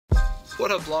What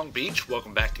up, Long Beach?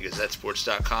 Welcome back to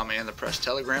GazetteSports.com and the Press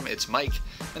Telegram. It's Mike,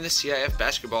 and the CIF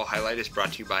basketball highlight is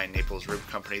brought to you by Naples Rib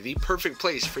Company, the perfect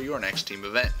place for your next team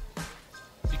event.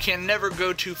 You can never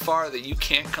go too far that you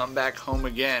can't come back home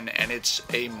again, and it's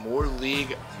a more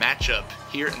league matchup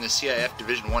here in the CIF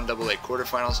Division I AA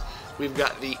quarterfinals. We've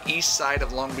got the east side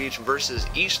of Long Beach versus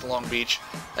East Long Beach,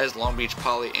 as Long Beach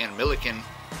Poly and Millikan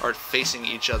are facing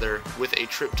each other with a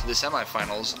trip to the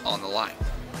semifinals on the line.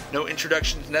 No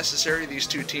introductions necessary. These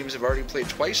two teams have already played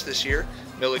twice this year.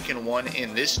 Millikan won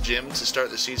in this gym to start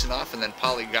the season off, and then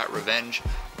Poly got revenge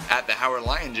at the Howard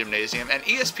Lyon Gymnasium. And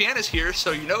ESPN is here,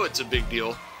 so you know it's a big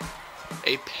deal.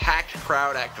 A packed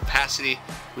crowd at capacity.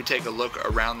 We take a look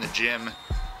around the gym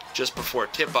just before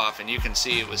tip-off, and you can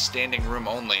see it was standing room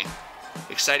only.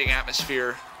 Exciting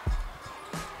atmosphere.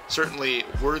 Certainly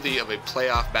worthy of a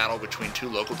playoff battle between two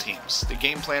local teams. The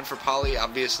game plan for Poly,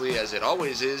 obviously, as it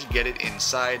always is, get it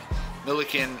inside.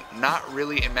 Millikan, not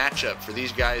really a matchup for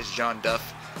these guys. John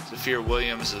Duff, Zafir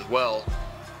Williams as well.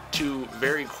 Two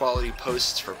very quality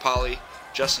posts for Poly.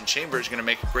 Justin Chambers going to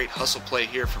make a great hustle play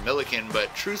here for Millikan,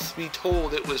 but truth be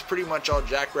told, it was pretty much all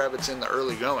jackrabbits in the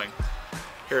early going.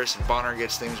 Harrison Bonner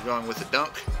gets things going with a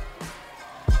dunk.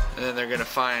 And then they're going to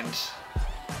find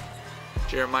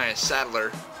Jeremiah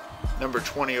Sadler, number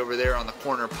 20 over there on the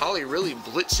corner. Poly really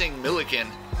blitzing Millikan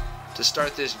to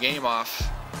start this game off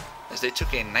as they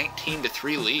took a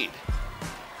 19-3 lead.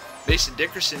 Mason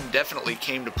Dickerson definitely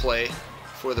came to play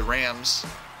for the Rams.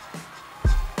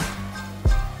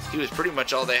 He was pretty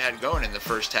much all they had going in the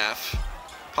first half.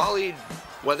 Poly,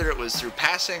 whether it was through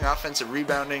passing, offensive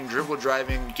rebounding, dribble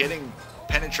driving, getting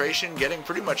penetration, getting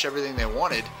pretty much everything they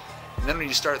wanted. And then when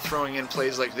you start throwing in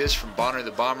plays like this from Bonner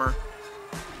the Bomber,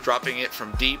 dropping it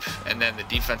from deep, and then the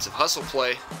defensive hustle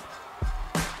play,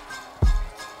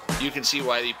 you can see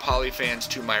why the Poly fans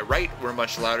to my right were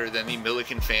much louder than the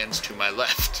Millikan fans to my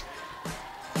left.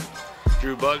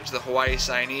 Drew Buggs, the Hawaii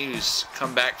signee, who's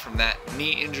come back from that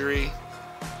knee injury,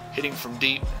 hitting from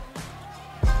deep.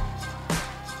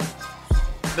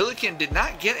 Millikan did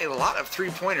not get a lot of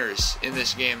three-pointers in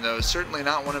this game, though. Certainly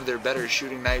not one of their better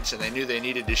shooting nights, and they knew they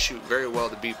needed to shoot very well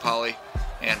to beat Poly.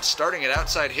 And starting at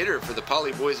outside hitter for the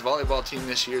Poly boys volleyball team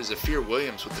this year is Zafir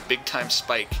Williams with the big-time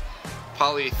spike.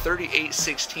 Poly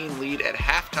 38-16 lead at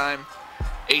halftime.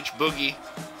 H. Boogie,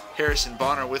 Harrison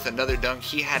Bonner with another dunk.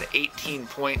 He had 18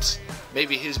 points,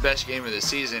 maybe his best game of the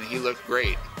season. He looked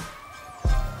great.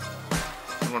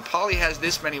 And when Poly has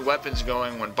this many weapons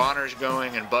going, when Bonner's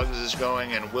going and Buggs is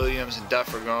going and Williams and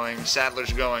Duff are going,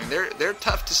 Sadler's going, they're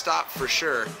tough to stop for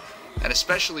sure. And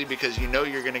especially because you know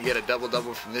you're going to get a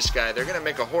double-double from this guy. They're going to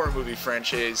make a horror movie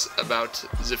franchise about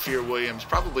Zafir Williams,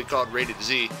 probably called Rated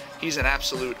Z. He's an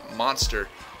absolute monster.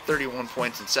 31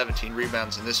 points and 17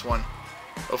 rebounds in this one.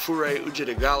 Ofure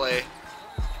Ujidagale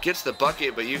gets the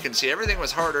bucket, but you can see everything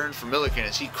was hard-earned for Millikan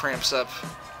as he cramps up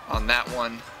on that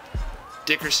one.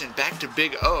 Dickerson back to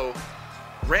Big O.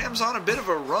 Rams on a bit of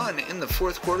a run in the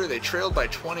fourth quarter. They trailed by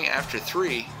 20 after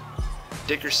 3.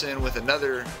 Dickerson with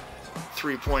another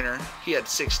three-pointer. He had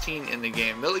 16 in the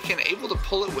game. Millikan able to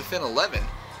pull it within 11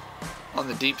 on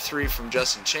the deep three from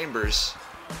Justin Chambers.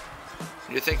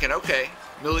 You're thinking, okay,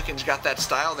 Millikan's got that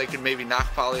style. They could maybe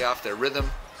knock Poly off their rhythm,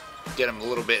 get him a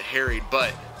little bit harried,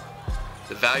 but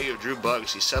the value of Drew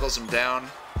Buggs, he settles him down.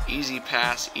 Easy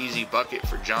pass, easy bucket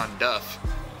for John Duff.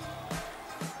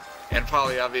 And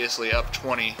Poly obviously up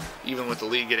 20, even with the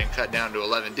lead getting cut down to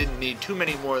 11. Didn't need too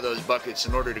many more of those buckets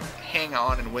in order to hang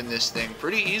on and win this thing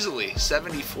pretty easily,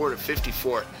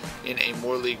 74-54 in a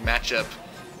Moore League matchup.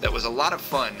 That was a lot of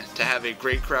fun to have a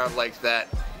great crowd like that.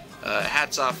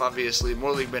 Hats off, obviously.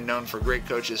 Moore League been known for great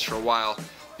coaches for a while.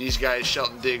 These guys,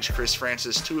 Shelton Diggs, Chris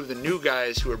Francis, two of the new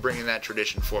guys who are bringing that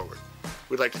tradition forward.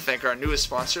 We'd like to thank our newest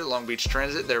sponsor, Long Beach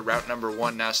Transit. Their route number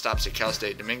 1 now stops at Cal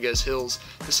State Dominguez Hills,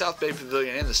 the South Bay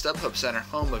Pavilion, and the StubHub Center,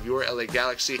 home of your LA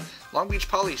Galaxy. Long Beach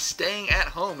Poly staying at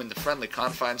home in the friendly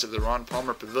confines of the Ron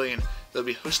Palmer Pavilion. They'll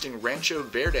be hosting Rancho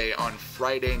Verde on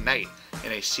Friday night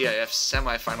in a CIF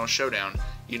semifinal showdown.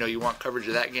 You know you want coverage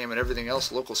of that game and everything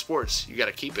else local sports. You got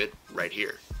to keep it right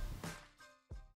here.